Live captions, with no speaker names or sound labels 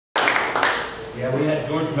Yeah, we had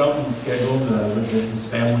George Melton scheduled with his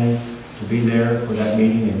family to be there for that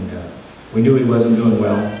meeting, and we knew he wasn't doing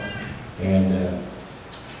well. And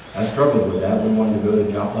I struggled with that. We wanted to go to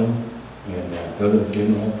Joplin and go to the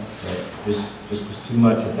funeral, but just was too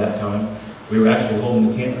much at that time. We were actually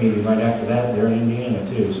holding the camp meeting right after that there in Indiana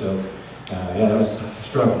too, so yeah, that was a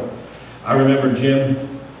struggle. I remember Jim,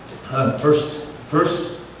 first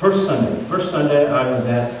Sunday I was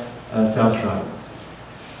at Southside.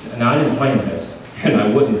 Now, I didn't plan this, and I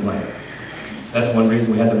wouldn't plan it. That's one reason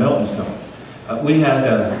we had the Meltons come. We had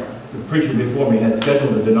the preacher before me had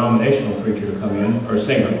scheduled a denominational preacher to come in, or a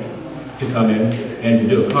singer, to come in and to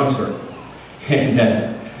do a concert.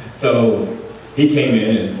 And so he came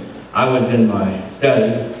in, and I was in my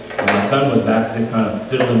study, and my son was back just kind of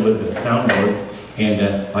fiddling with the soundboard,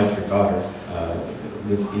 and like your daughter,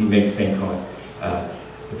 he makes the same comment.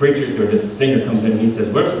 The preacher, or this singer comes in, and he says,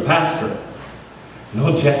 "Where's the pastor?" And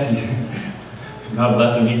old Jesse, God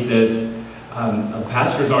bless him, he says,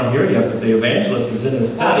 "Pastors aren't here yet, but the evangelist is in the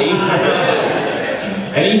study."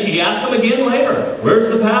 And he asked him again later, "Where's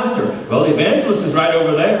the pastor?" "Well, the evangelist is right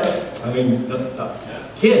over there." I mean,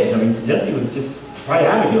 kids, Jesse was just probably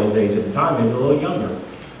Abigail's age at the time, maybe a little younger.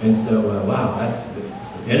 And so, wow, that's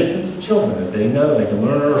the innocence of children. If they know, they can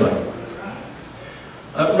learn early.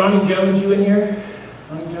 Ronnie Jones, you in here?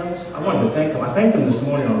 Ronnie Jones? I wanted to thank him. I thanked him this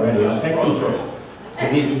morning already. I thanked him for...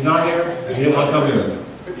 He's not here? He didn't want to come here?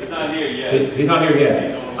 He's not here yet. He's not here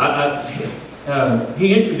yet.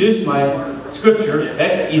 He introduced my scripture,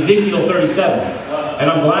 Ezekiel 37. And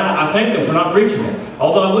I'm glad, I thank him for not preaching it.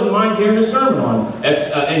 Although I wouldn't mind hearing a sermon on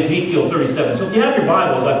Ezekiel 37. So if you have your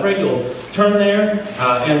Bibles, I pray you'll turn there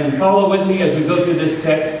and follow with me as we go through this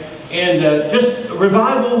text. And just a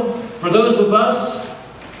revival for those of us,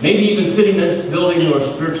 maybe even sitting in this building, who are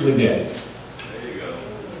spiritually dead.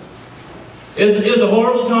 It is a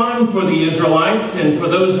horrible time for the Israelites and for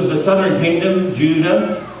those of the southern kingdom,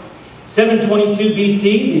 Judah. 722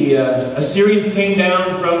 BC, the Assyrians came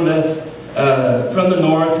down from the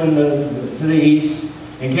north and to the east,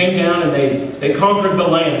 and came down and they conquered the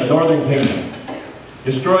land, the northern kingdom.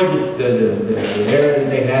 Destroyed the area that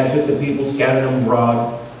they had, took the people, scattered them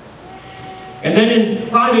abroad. And then in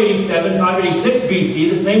 587, 586 BC,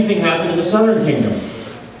 the same thing happened in the southern kingdom.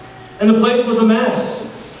 And the place was a mess.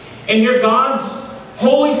 And here God's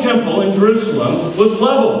holy temple in Jerusalem was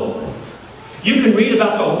leveled. You can read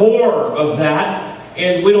about the horror of that,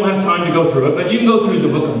 and we don't have time to go through it, but you can go through the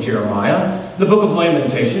book of Jeremiah, the book of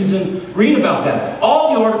Lamentations, and read about that.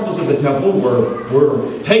 All the articles of the temple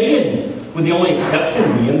were taken, with the only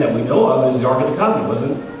exception being that we know of is the Ark of the Covenant.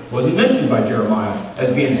 Wasn't mentioned by Jeremiah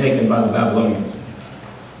as being taken by the Babylonians.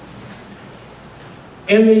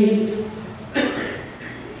 And the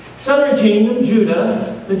southern kingdom,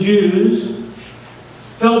 Judah, the Jews,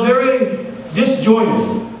 felt very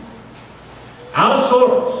disjointed, out of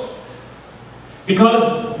sorts,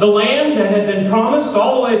 because the land that had been promised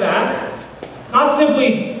all the way back, not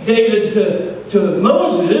simply David to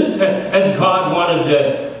Moses, as God wanted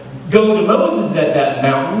to go to Moses at that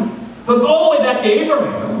mountain, but all the way back to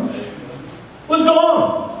Abraham, was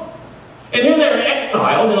gone. And here they're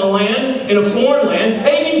exiled in a land, in a foreign land,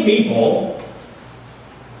 pagan people,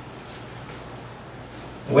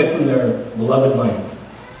 away from their beloved land.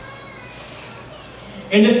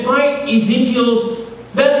 And despite Ezekiel's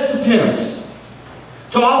best attempts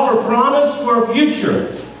to offer promise for a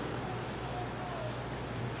future,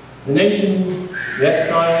 the nation, the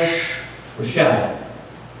exiles, were shattered.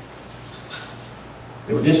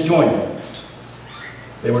 They were disjointed.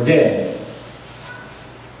 They were dead.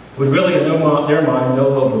 With really, in their mind,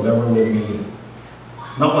 no hope of ever living again.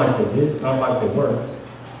 Not like they did, not like they were.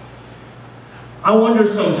 I wonder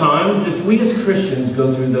sometimes if we as Christians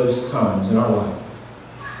go through those times in our life,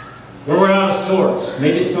 where we're out of sorts.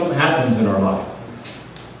 Maybe something happens in our life.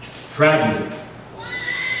 Tragedy.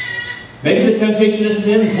 Maybe the temptation of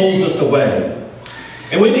sin pulls us away.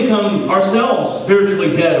 And we become ourselves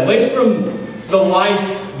spiritually dead, away from the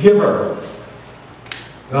life giver,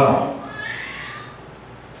 God.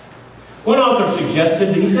 One author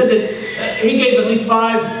suggested, he said that he gave at least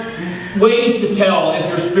 5 ways to tell if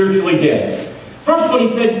you're spiritually dead. First one, he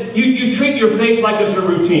said, you treat your faith like it's a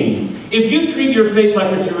routine. If you treat your faith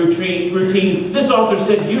like it's a routine, this author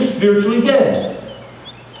said, you're spiritually dead.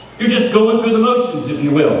 You're just going through the motions, if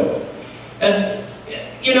you will.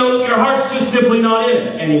 You know, your heart's just simply not in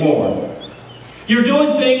it anymore. You're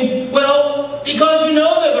doing things, well, because you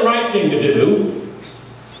know they're the right thing to do.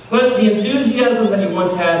 But the enthusiasm that you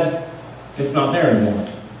once had, it's not there anymore.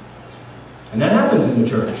 And that happens in the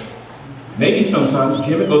church. Maybe sometimes,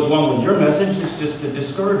 Jim, it goes along with your message, it's just the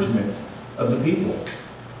discouragement of the people.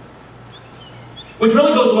 Which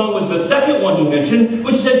really goes along with the second one he mentioned,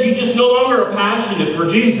 which says you just no longer are passionate for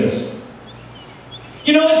Jesus.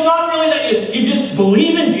 You know, it's not really that you just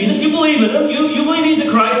believe in Jesus. You believe in Him. You believe He's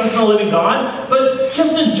the Christ, He's the living God. But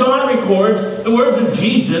just as John records the words of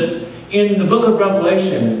Jesus in the book of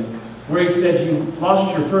Revelation, where he said you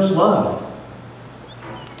lost your first love.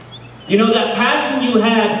 You know, that passion you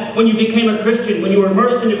had when you became a Christian, when you were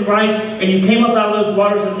immersed into Christ and you came up out of those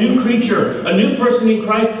waters, a new creature, a new person in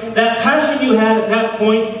Christ, that passion you had at that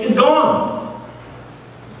point is gone.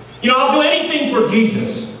 You know, I'll do anything for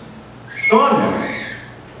Jesus. It's gone now.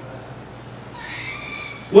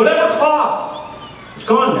 Whatever cost, it's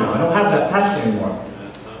gone now. I don't have that passion anymore.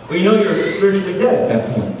 Well, you know you're spiritually dead at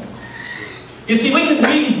that point. You see, we can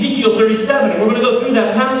read Ezekiel 37, and we're going to go through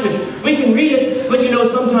that passage. We can read it, but you know,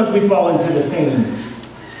 sometimes we fall into the same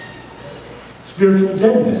spiritual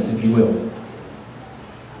deadness, if you will.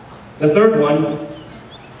 The third one,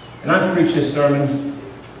 and I've preached this sermon,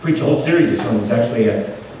 preached a whole series of sermons actually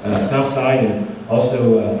at Southside, and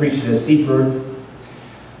also preached at Seaford.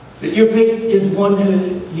 That your faith is one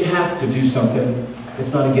that you have to do something.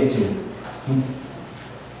 It's not a get to.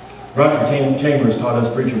 Roger Chambers taught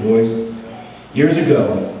us, preacher boys, years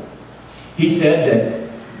ago. He said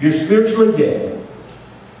that you're spiritually dead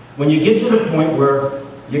when you get to the point where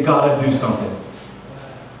you gotta do something.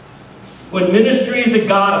 When ministry is a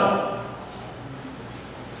gotta.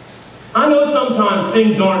 I know sometimes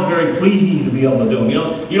things aren't very pleasing to be able to do them.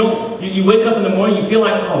 You wake up in the morning, you feel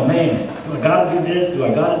like, oh man, do I gotta do this? Do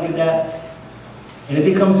I gotta do that? And it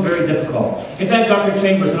becomes very difficult. In fact, Dr.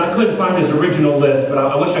 Chambers, and I couldn't find his original list, but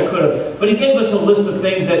I wish I could have, but he gave us a list of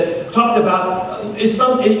things that talked about, is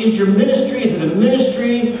your ministry, is it a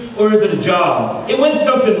ministry, or is it a job? It went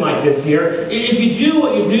something like this here. If you do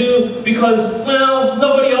what you do because, well,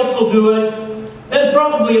 nobody else will do it, that's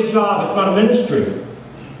probably a job, it's not a ministry.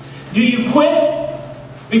 Do you quit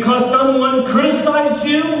because someone criticized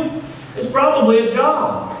you? It's probably a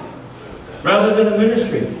job, rather than a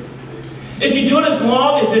ministry. If you do it as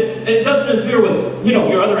long as it doesn't interfere with,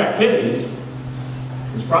 your other activities,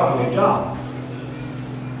 it's probably a job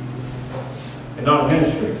and not a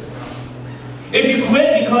ministry. If you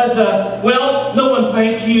quit because, no one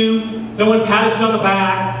thanked you, no one patted you on the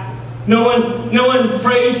back, no one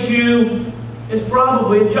praised you, it's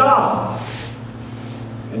probably a job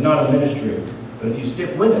and not a ministry. But if you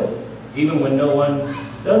stick with it, even when no one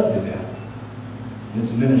does do that, it's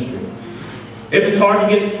a ministry. If it's hard to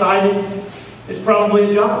get excited, it's probably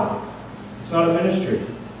a job. It's not a ministry.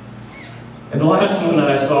 And the last one that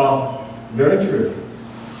I saw, very true.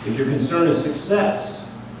 If your concern is success,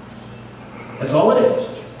 that's all it is.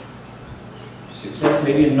 Success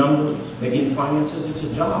maybe in numbers, maybe in finances, it's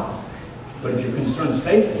a job. But if your concern is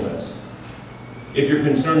faithfulness, if your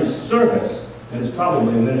concern is service, then it's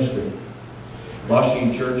probably a ministry. Lost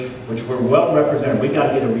Sheep Church, which we're well represented. We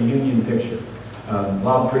got to get a reunion picture.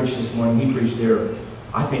 Bob preached this morning. He preached there,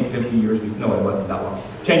 I think 50 years before. No, it wasn't that long.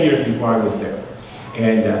 10 years before I was there.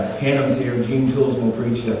 And Hannah's here. Gene Tools will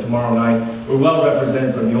preach tomorrow night. We're well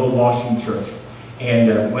represented from the old Lost Sheep Church.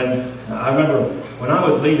 And when I remember when I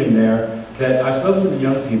was leaving there, that I spoke to the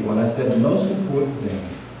young people and I said, the most important thing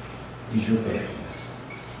is your faithfulness.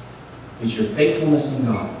 It's your faithfulness in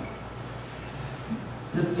God.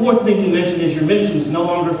 The fourth thing he mentioned is your mission is no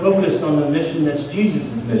longer focused on the mission that's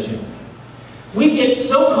Jesus' mission. We get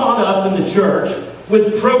so caught up in the church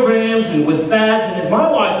with programs and with fads, and as my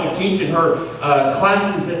wife would teach in her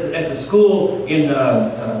classes at the school in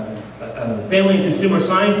Family and Consumer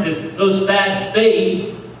Sciences, those fads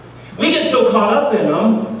fade. We get so caught up in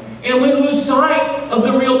them, and we lose sight of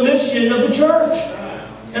the real mission of the church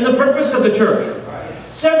and the purpose of the church.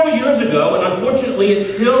 Several years ago, and unfortunately it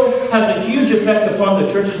still has a huge effect upon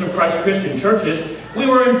the churches of Christ Christian churches, we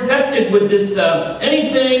were infected with this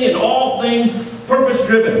anything and all things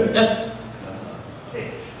purpose-driven.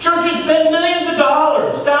 Churches spend millions of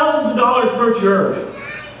dollars, thousands of dollars per church,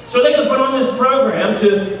 so they can put on this program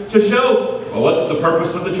to show, well, what's the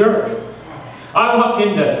purpose of the church? I walked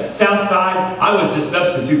into Southside. I was just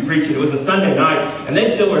substitute preaching. It was a Sunday night, and they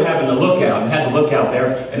still were having the lookout, and had the lookout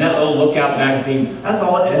there, and that little lookout magazine, that's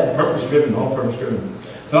all it had, purpose-driven, all purpose-driven.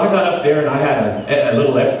 So I got up there, and I had a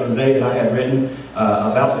little expose that I had written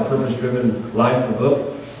about the purpose-driven life, the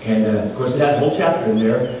book, and of course it has a whole chapter in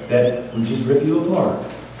there that would just rip you apart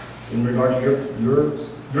in regard to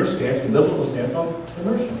your stance, the biblical stance on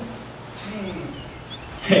immersion.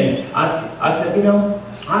 And I said,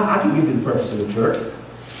 I can give you the purpose of the church.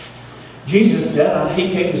 Jesus said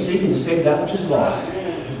he came to seek and to save that which is lost.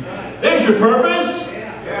 There's your purpose.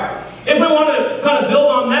 If we want to kind of build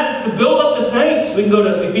on that, it's to build up the saints. We can go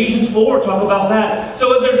to Ephesians 4, talk about that.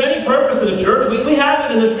 So if there's any purpose to the church. We have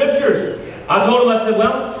it in the scriptures. I told him, I said,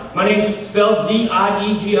 well, my name's spelled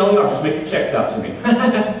Z-I-E-G-L-E-R. Just make your checks out to me.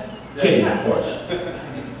 Kidding, of course.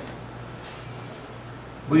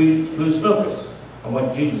 We lose focus on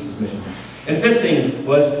what Jesus' mission is. And the fifth thing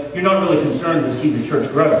was, you're not really concerned to see the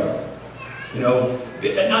church grow. You know,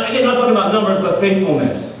 again, not talking about numbers, but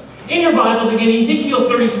faithfulness. In your Bibles, again, Ezekiel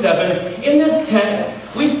 37, in this text,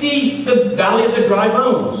 we see the valley of the dry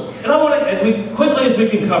bones. And I want to, as quickly as we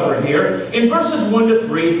can cover it here, in verses 1 to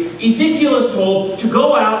 3, Ezekiel is told to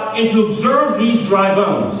go out and to observe these dry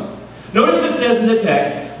bones. Notice it says in the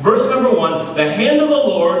text, verse number 1, the hand of the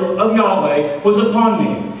Lord of Yahweh was upon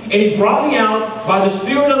me. And he brought me out by the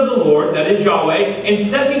Spirit of the Lord, that is Yahweh, and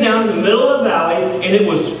set me down in the middle of the valley, and it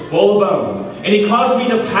was full of bones. And he caused me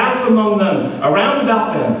to pass among them, around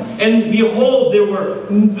about them. And behold, there were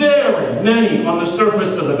very many on the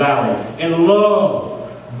surface of the valley. And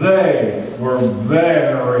lo, they were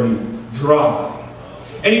very dry.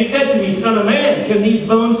 And he said to me, Son of man, can these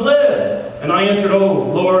bones live? And I answered, Oh,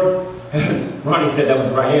 Lord, as Ronnie said, that was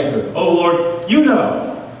the right answer. Oh, Lord, you know.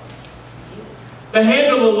 The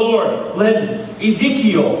hand of the Lord led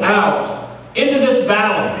Ezekiel out into this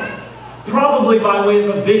valley, probably by way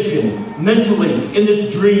of a vision, mentally, in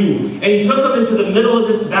this dream. And he took him into the middle of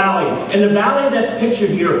this valley. And the valley that's pictured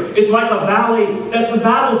here is like a valley that's a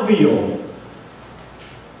battlefield.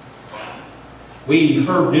 We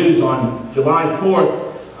heard news on July 4th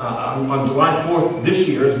this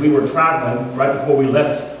year, as we were traveling, right before we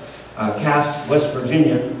left Cass, West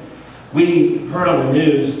Virginia. We heard on the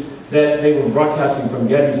news that they were broadcasting from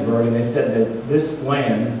Gettysburg, and they said that this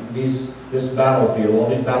land, this battlefield, all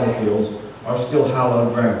these battlefields, are still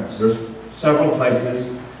hallowed grounds. There's several places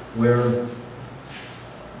where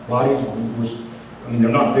bodies were, they're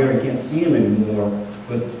not there, you can't see them anymore,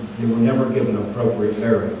 but they were never given appropriate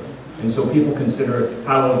burial. And so people consider it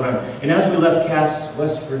hallowed ground. And as we left Cass,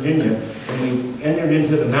 West Virginia, and we entered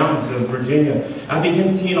into the mountains of Virginia, I began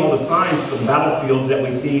seeing all the signs for the battlefields that we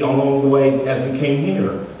see along the way as we came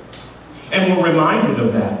here. And we're reminded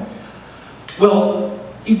of that. Well,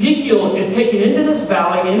 Ezekiel is taken into this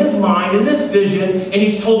valley in his mind, in this vision, and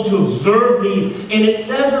he's told to observe these. And it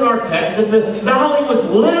says in our text that the valley was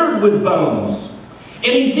littered with bones.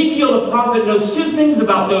 And Ezekiel, the prophet, notes two things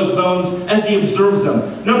about those bones as he observes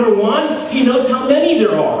them. Number one, he notes how many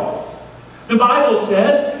there are. The Bible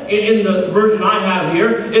says, in the version I have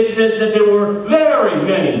here, it says that there were very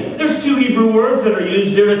many. There's two Hebrew words that are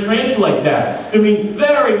used there to translate that.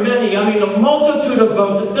 Very many. A multitude of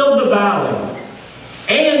bones that filled the valley.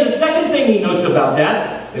 And the second thing he notes about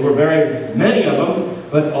that, there were very many of them,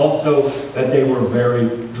 but also that they were very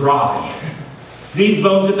dry. These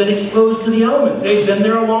bones have been exposed to the elements. They've been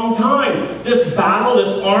there a long time. This battle,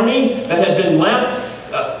 this army that had been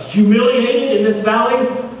left humiliated in this valley,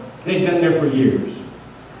 they've been there for years.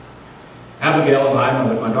 Abigail and I,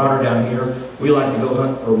 with my daughter down here, we like to go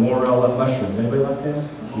hunt for morel mushrooms. Anybody like them?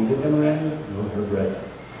 You get them around here? No, they're great.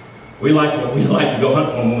 We like to go hunt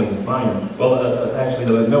for them when we can find them. Well, actually,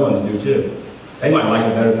 the Millans do too. They might like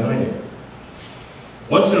it better than I do.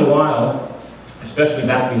 Once in a while, especially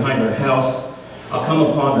back behind our house, I'll come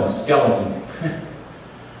upon a skeleton.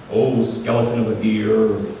 Old skeleton of a deer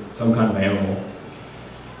or some kind of animal.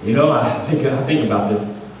 I think about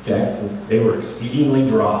this text. They were exceedingly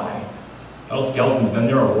dry. Well, skeleton's been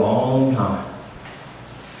there a long time.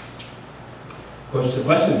 Of course, the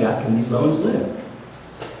question is asked, can these bones live?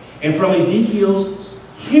 And from Ezekiel's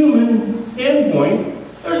human standpoint,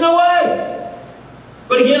 there's no way.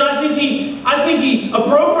 But again, I think he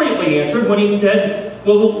appropriately answered when he said,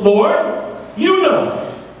 well, Lord, you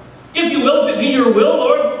know. If you will, if it be your will,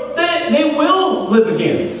 Lord, they will live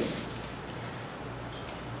again.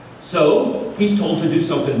 So, he's told to do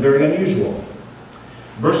something very unusual.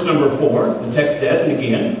 Verse number 4, the text says, and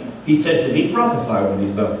again, he said to me, prophesy over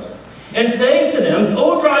these bones. And saying to them,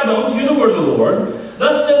 O dry bones, hear the word of the Lord.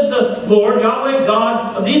 Thus says the Lord, Yahweh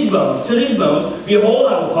God of these bones, to these bones,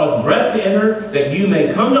 behold, I will cause breath to enter, that you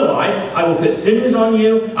may come to life. I will put sinews on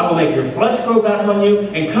you. I will make your flesh grow back on you,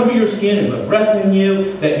 and cover your skin and put breath in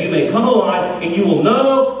you, that you may come alive, and you will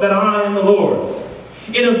know that I am the Lord.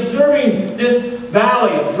 In observing this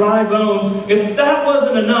valley of dry bones, if that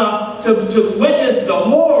wasn't enough to witness the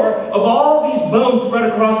horror of all these bones spread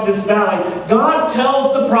across this valley, God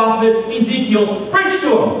tells the prophet Ezekiel, preach to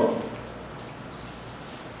them.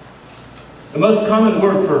 The most common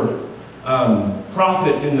word for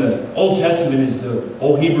prophet in the Old Testament is the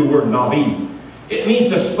old Hebrew word navi. It means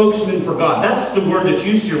the spokesman for God. That's the word that's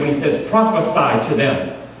used here when he says prophesy to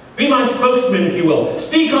them. Be my spokesman, if you will.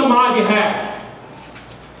 Speak on my behalf.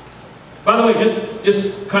 By the way, just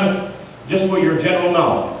for your general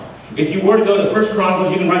knowledge, If you were to go to 1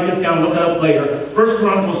 Chronicles, you can write this down, look it up later. 1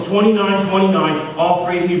 Chronicles 29:29, all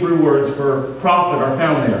three Hebrew words for prophet are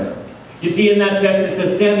found there. You see in that text it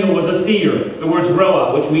says Samuel was a seer. The word's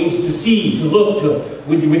roah, which means to see, to look,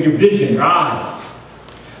 with your vision, your eyes.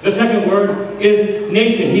 The second word is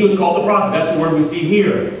Nathan. He was called the prophet. That's the word we see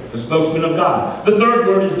here, the spokesman of God. The third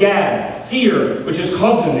word is Gad, seer, which is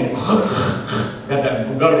cousin. Got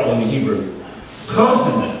that guttural in the Hebrew.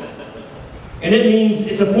 Cousin. And it means,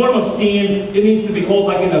 it's a form of seeing, it means to behold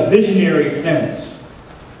like in a visionary sense.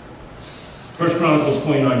 1 Chronicles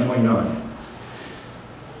 29:29.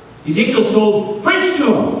 Ezekiel's told, preach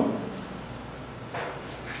to him.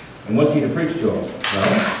 And what's he to preach to him?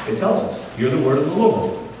 Well, it tells us, hear the word of the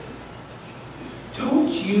Lord.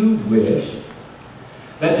 Don't you wish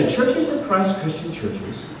that the churches of Christ, Christian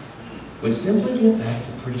churches, would simply get back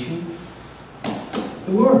to preaching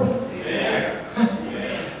the word? Yeah.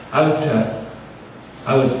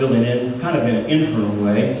 I was filling in, kind of in an interim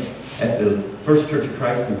way, at the First Church of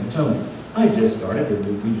Christ in Potomac. I had just started.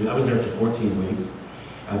 I was there for 14 weeks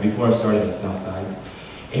before I started at Southside.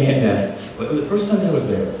 And the first Sunday I was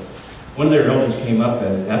there, one of their elders came up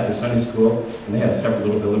after Sunday school, and they had a separate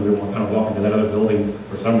little building. We were kind of walking to that other building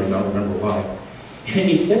for some reason. I don't remember why. And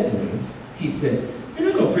he said to me, he said, "You're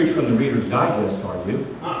not going to preach from the Reader's Digest, are you?"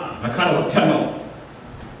 I kind of looked at him,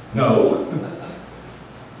 no.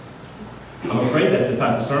 I'm afraid that's the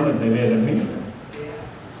type of sermons they made in here.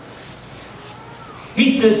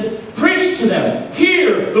 He says, preach to them,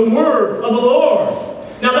 hear the word of the Lord.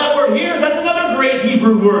 Now that word hears, that's another great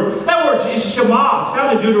Hebrew word. That word is Shema. It's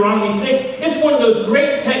found in Deuteronomy 6. It's one of those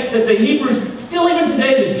great texts that the Hebrews, still even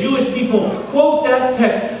today, the Jewish people quote that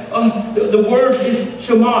text. The word is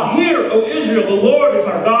Shema. Hear, O Israel, the Lord is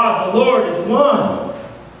our God, the Lord is one.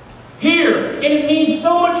 Hear, and it means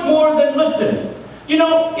so much more than listen. You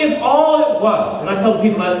know, if all it was, and I tell the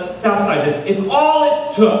people at Southside this, if all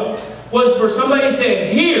it took was for somebody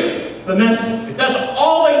to hear the message, if that's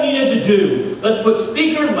all they needed to do, let's put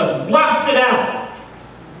speakers, let's blast it out.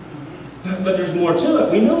 But there's more to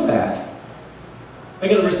it. We know that. They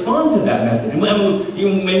got to respond to that message. And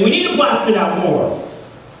we need to blast it out more.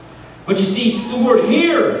 But you see, the word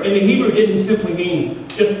hear in the Hebrew didn't simply mean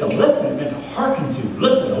just to listen. It meant to hearken to,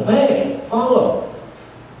 listen, obey, follow.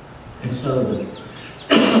 And so the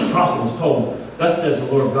prophet was told, thus says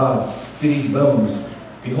the Lord God to these bones,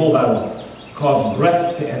 behold, I will cause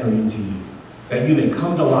breath to enter into you, that you may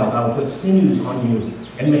come to life. I will put sinews on you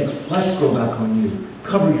and make flesh grow back on you.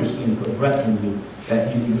 Cover your skin, put breath in you,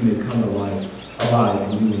 that you may come to life, alive,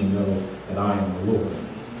 and you may know that I am the Lord.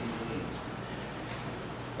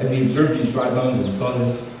 As he observed these dry bones and saw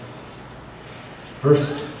this,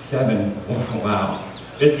 verse 7, wow,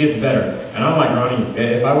 this gets better. And I'm like, Ronnie,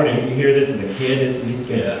 if I were to hear this as a kid, this would be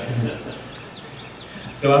scary.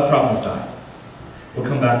 So I prophesied. We'll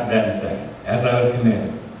come back to that in a second. As I was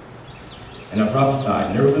commanded. And I prophesied,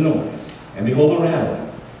 and there was a noise, and behold, a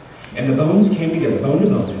rattling. And the bones came together, bone to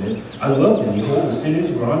bone in it. I looked, and behold, the sinews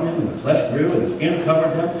were on them, and the flesh grew, and the skin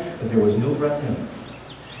covered them, but there was no breath in them.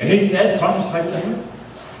 And he said, prophesy to them.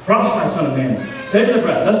 Prophesy, son of man. Say to the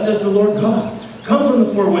breath, thus says the Lord God. Come from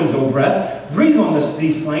the four winds, O breath. Breathe on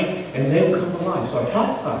these slain, and they will come to life. So I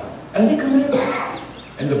prophesied, as he commanded.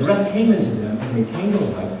 And the breath came into them, and they came to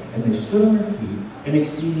life, and they stood on their feet, an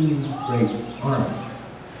exceeding great army.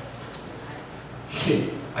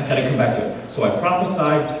 I said I'd come back to it. So I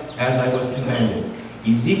prophesied as I was commanded.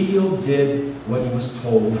 Ezekiel did what he was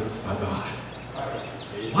told by God.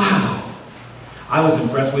 Wow. I was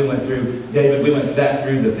impressed. We went through, David, we went back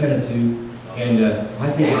through the Pentateuch, and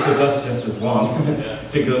I think it took us just as long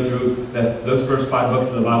to go through those first 5 books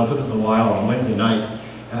of the Bible. It took us a while on Wednesday nights.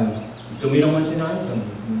 Still meet on Wednesday nights?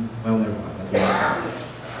 Well, never mind. That's what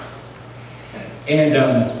and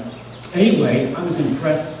anyway, I was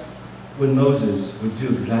impressed when Moses would do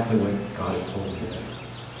exactly what God had told him to do.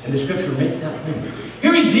 And the scripture makes that plain.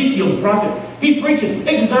 Here Ezekiel, the prophet, he preaches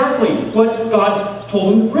exactly what God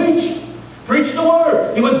told him to preach. Preach the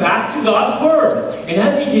word. He went back to God's word. And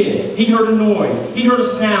as he did, he heard a noise. He heard a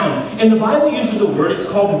sound. And the Bible uses a word. It's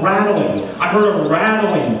called rattling. I heard a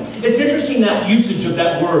rattling. It's interesting, that usage of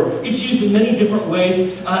that word. It's used in many different ways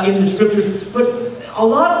in the scriptures. But a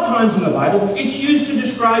lot of times in the Bible, it's used to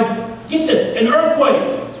describe, get this, an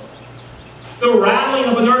earthquake. The rattling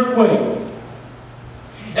of an earthquake.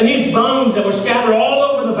 And these bones that were scattered all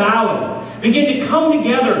over the valley begin to come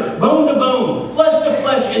together, bone to bone, flesh to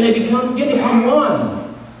flesh, and they begin to become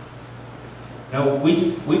one. Now,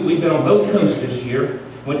 we've been on both coasts this year.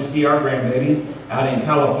 Went to see our grandbaby out in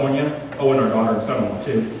California. Oh, and our daughter and son-in-law,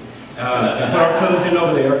 too. And put our toes in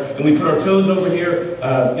over there. And we put our toes over here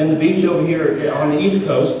in the beach over here on the East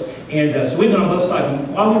Coast. And so we've been on both sides.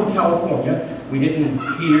 And while we were in California, we didn't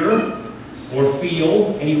hear or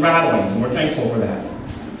feel any rattlings, and we're thankful for that.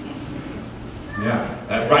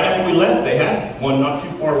 Yeah. Right after we left, they had one not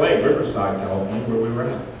too far away, Riverside, California, where we were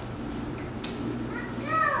at.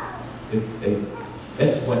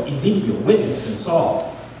 This is what Ezekiel witnessed and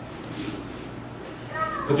saw.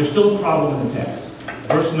 But there's still a problem in the text.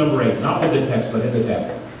 Verse number 8, not with the text, but in the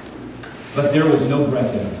text. But there was no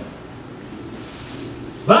breath in them.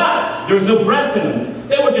 But there was no breath in them.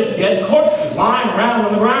 They were just dead corpses lying around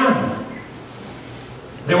on the ground.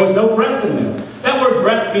 There was no breath in them. That word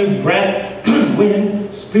breath means breath,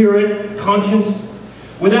 wind, spirit, conscience.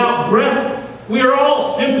 Without breath, we are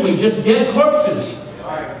all simply just dead corpses.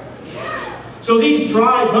 So these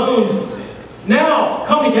dry bones now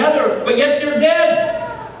come together, but yet they're dead.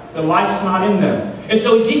 The life's not in them. And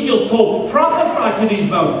so Ezekiel's told, prophesy to these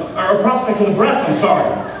bones, or prophesy to the breath, I'm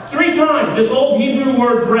sorry. 3 times this old Hebrew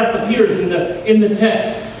word breath appears in the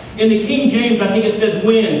text. In the King James, I think it says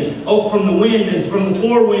wind. Oh, from the wind and from the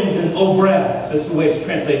 4 winds and oh, breath. That's the way it's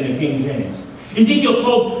translated in the King James. Ezekiel's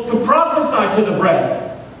told to prophesy to the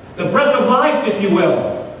breath of life, if you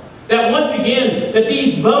will. That once again, that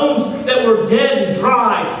these bones that were dead and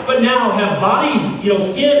dry, but now have bodies,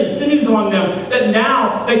 skin and sinews on them, that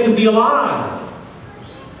now they can be alive.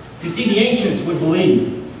 You see, the ancients would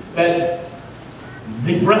believe that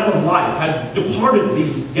the breath of life had departed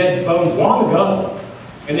these dead bones long ago,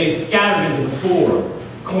 and they had scattered into the 4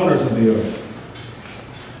 corners of the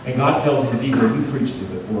earth. And God tells Ezekiel, you preach to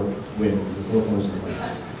the 4 winds, the 4 corners of the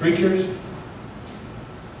earth. Preachers,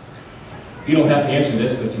 you don't have to answer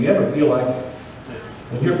this, but do you ever feel like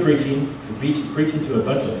when you're preaching to a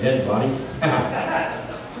bunch of dead bodies? I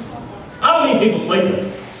don't mean people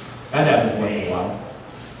sleeping. That happens once in a while.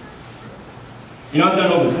 I've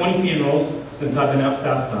done over 20 funerals since I've been out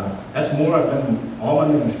south side. That's more I've done in all my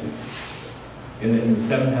ministry in the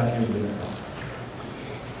 7.5 years of being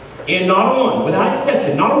south. And not a one, without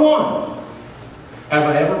exception, not a one, have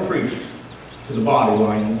I ever preached to the body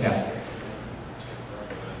lying in the casket.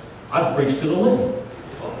 I've preached to the living.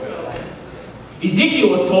 Ezekiel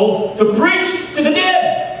was told to preach to the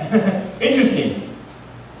dead. Interesting.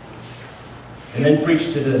 And then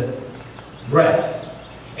preach to the breath.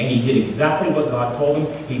 And he did exactly what God told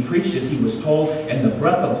him. He preached as he was told, and the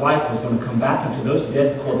breath of life was going to come back into those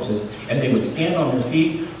dead corpses, and they would stand on their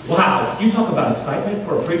feet. Wow, you talk about excitement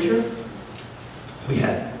for a preacher. We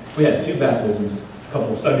had 2 baptisms a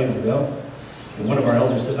couple of Sundays ago, and one of our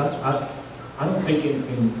elders says, I don't think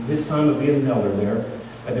in his time of being an elder there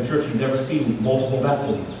at the church he's ever seen multiple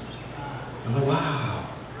baptisms. I'm like, wow.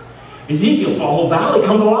 Ezekiel saw a whole valley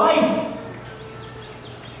come to life.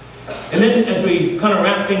 And then as we kind of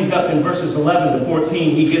wrap things up in verses 11 to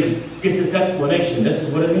 14, he gives this explanation. This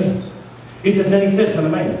is what it means. He says, then he said, son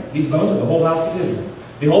of man, these bones are the whole house of Israel.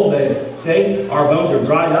 Behold, they say, our bones are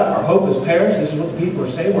dried up, our hope is perished. This is what the people are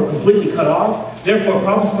saying. We're completely cut off. Therefore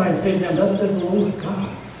prophesy and say to them, thus says the Lord God.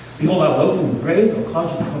 Behold, I will open your graves, I will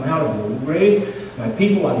cause you to come out of your graves. My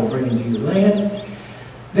people I will bring into your land.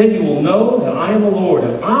 Then you will know that I am the Lord,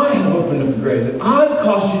 and I have opened up the graves, and I've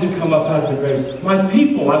caused you to come up out of the graves. My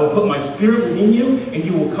people, I will put my spirit within you, and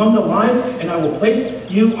you will come to life, and I will place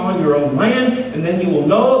you on your own land, and then you will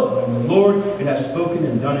know that I am the Lord, and have spoken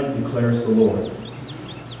and done it, declares the Lord.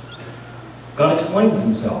 God explains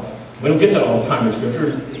himself. We don't get that all the time in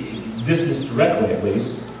Scripture. This is directly, at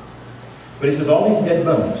least. But he says, all these dead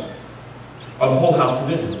bones are the whole house of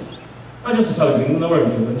Israel. Not just the southern kingdom, the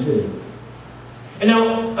northern kingdom too. And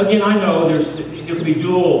now, again, I know there could be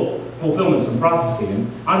dual fulfillments in prophecy,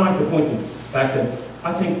 and I'd like to point to the fact that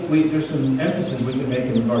I think there's some emphasis we can make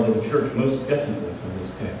in regard to the church, most definitely from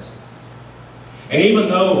this text. And even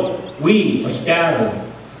though we are scattered,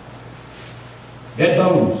 dead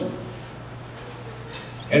bones,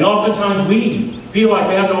 and oftentimes we feel like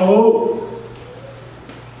we have no hope,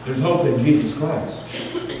 there's hope in Jesus Christ.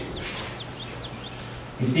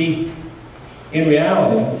 You see, in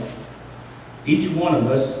reality, each one of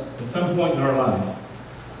us, at some point in our life,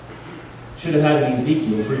 should have had an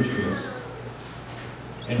Ezekiel preach to us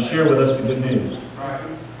and share with us the good news.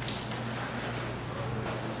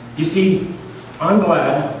 You see, I'm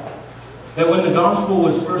glad that when the gospel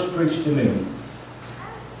was first preached to me,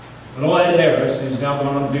 when old Ed Harris, who's now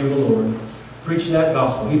gone on to be with the Lord, preached that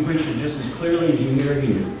gospel, he preached it just as clearly as you hear it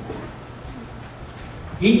here.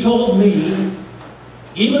 He told me,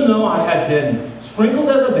 even though I had been sprinkled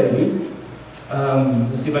as a baby,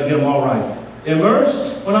 let's see if I get them all right.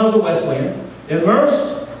 Immersed when I was a Wesleyan,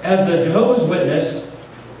 immersed as a Jehovah's Witness,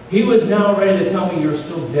 he was now ready to tell me you're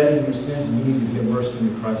still dead in your sins and you need to be immersed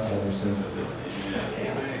in Christ all your sins.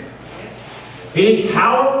 He didn't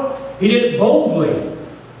cower. He did it boldly.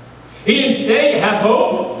 He didn't say, you have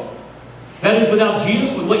hope. That is, without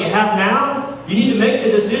Jesus, with what you have now, you need to make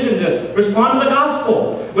the decision to respond to the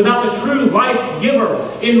gospel. Without the true life giver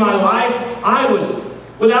in my life, I was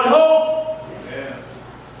without hope.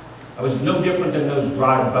 I was no different than those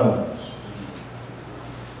dry bones.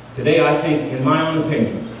 Today, I think, in my own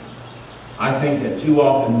opinion, I think that too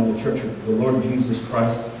often in the Church of the Lord Jesus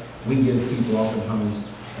Christ, we give people oftentimes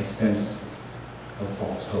a sense of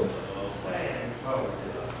false hope.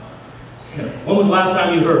 When was the last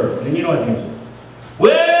time you heard? And then you know what the answer.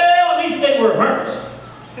 Well, at least they were hurt.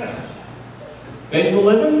 Faithful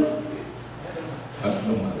living?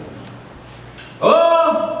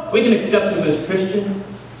 Oh, we can accept them as Christian.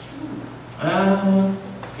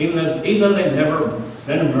 Even though they've never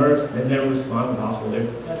been immersed, they've never responded to the gospel,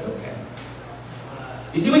 that's okay.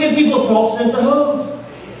 You see, we give people a false sense of hope.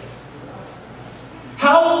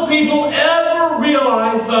 How will people ever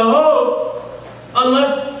realize the hope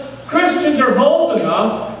unless Christians are bold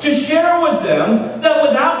enough to share with them that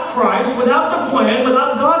without Christ, without the plan,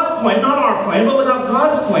 without God's plan, not our plan, but without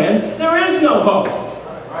God's plan, there is no hope.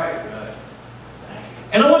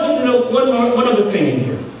 And I want you to know one other thing in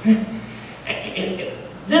here.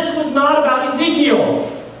 This was not about Ezekiel.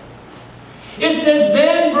 It says,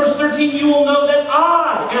 then, verse 13, you will know that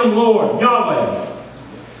I am Lord, Yahweh.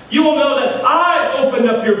 You will know that I opened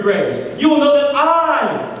up your graves. You will know that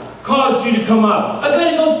I caused you to come up.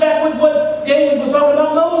 Again, it goes back with what David was talking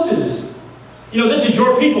about Moses. You know, this is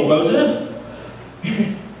your people, Moses. No,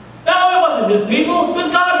 it wasn't his people. It was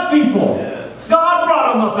God's people. God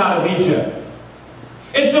brought them up out of Egypt.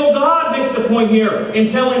 And so God makes the point here in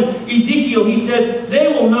telling Ezekiel, he says, they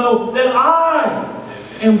will know that I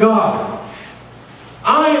am God.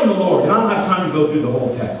 I am the Lord. And I don't have time to go through the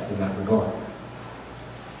whole text in that regard.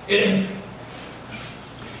 It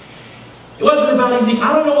wasn't about Ezekiel.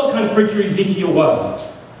 I don't know what kind of preacher Ezekiel was.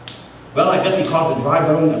 Well, I guess he caused a dry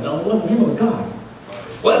bone. No, it wasn't him, it was God.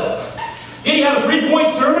 What? Did he have a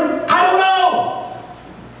 3-point sermon? I don't know.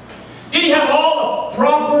 Did he have all the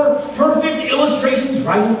proper, perfect illustrations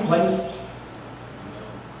right in place?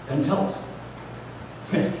 Doesn't tell us.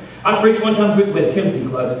 I preached one time with Timothy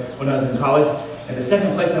Club when I was in college. And the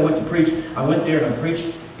second place I went to preach, I went there and I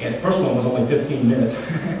preached. And the first one was only 15 minutes.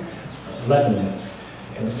 11 minutes.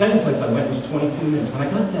 And the second place I went was 22 minutes. When I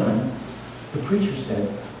got done, the preacher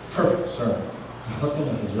said, perfect sermon. I looked at him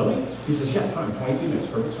and I said, really? He says, yeah, time, 22 minutes,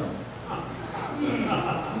 perfect sermon.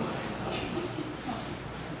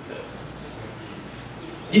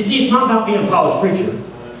 You see, it's not about being a polished preacher.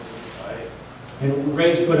 And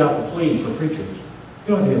Ray's put out the plea for preachers. You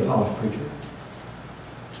don't have to be a polished preacher.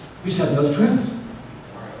 You just have to know the truth.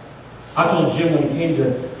 I told Jim when he came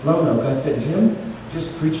to Roanoke, I said, Jim,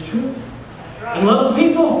 just preach truth. And love the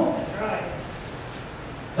people.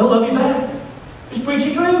 They'll love you back. Just preach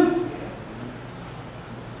the truth.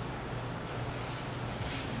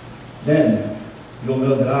 Then you'll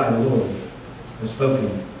know that I, the Lord, have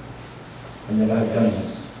spoken and that I've done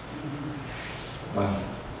this. Wow.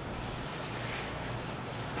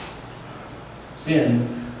 Sin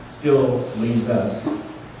still leaves us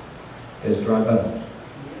as dry bones.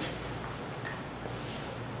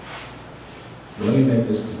 But let me make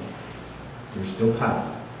this clear. There's still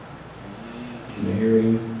power in the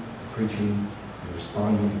hearing, the preaching, and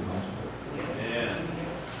responding to the gospel.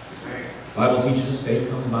 The Bible teaches us faith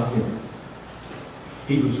comes by hearing.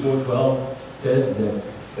 Hebrews 4:12 says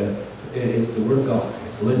that it's the Word of God.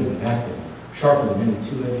 It's living and active, sharper than any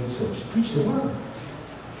two-edged sword. Just preach the Word.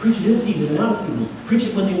 Preach it in season and out of season. Preach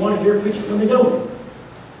it when they want to hear it. Preach it when they don't.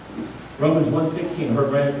 Romans 1:16. I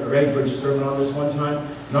heard Ray preach a sermon on this one time.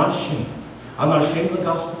 Not ashamed. I'm not ashamed of the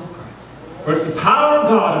gospel of Christ. For it's the power of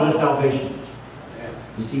God unto salvation.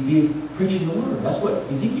 You see, be preaching the Word. That's what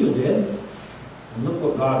Ezekiel did. And look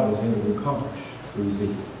what God was able to accomplish through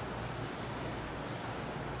Ezekiel.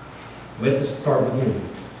 We have to start with Him.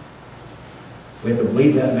 We have to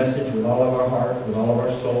believe that message with all of our heart, with all of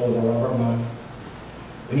our soul, with all of our mind.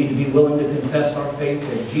 We need to be willing to confess our faith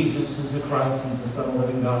that Jesus is the Christ, He's the Son of the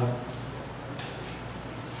living God.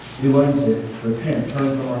 Be willing to repent,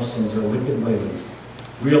 turn from our sins, our wicked ways.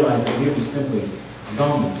 Realize that we are just simply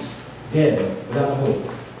zombies, dead, without hope,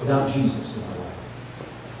 without Jesus in our life.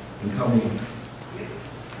 And come to Him.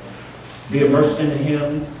 Be immersed into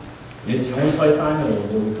Him. And it's the only place I know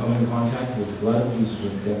where we come in contact with the blood of Jesus,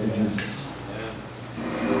 with the death of Jesus.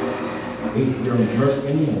 We are immersed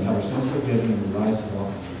in Him, have our sins forgiven, and we rise and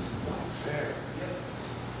walk in Jesus' life.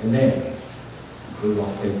 And then we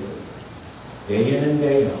walk faithfully. Day in and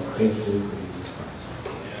day out, faithfully for Jesus Christ.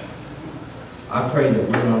 I pray that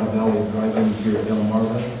we're not a valley of dry bones here at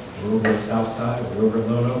Delmarva, or over the south side, or over at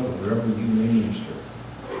Lone Oak, or wherever you may minister.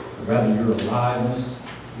 But rather your aliveness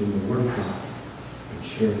in the Word of God and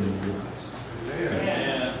shared in your lives.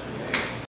 Yeah.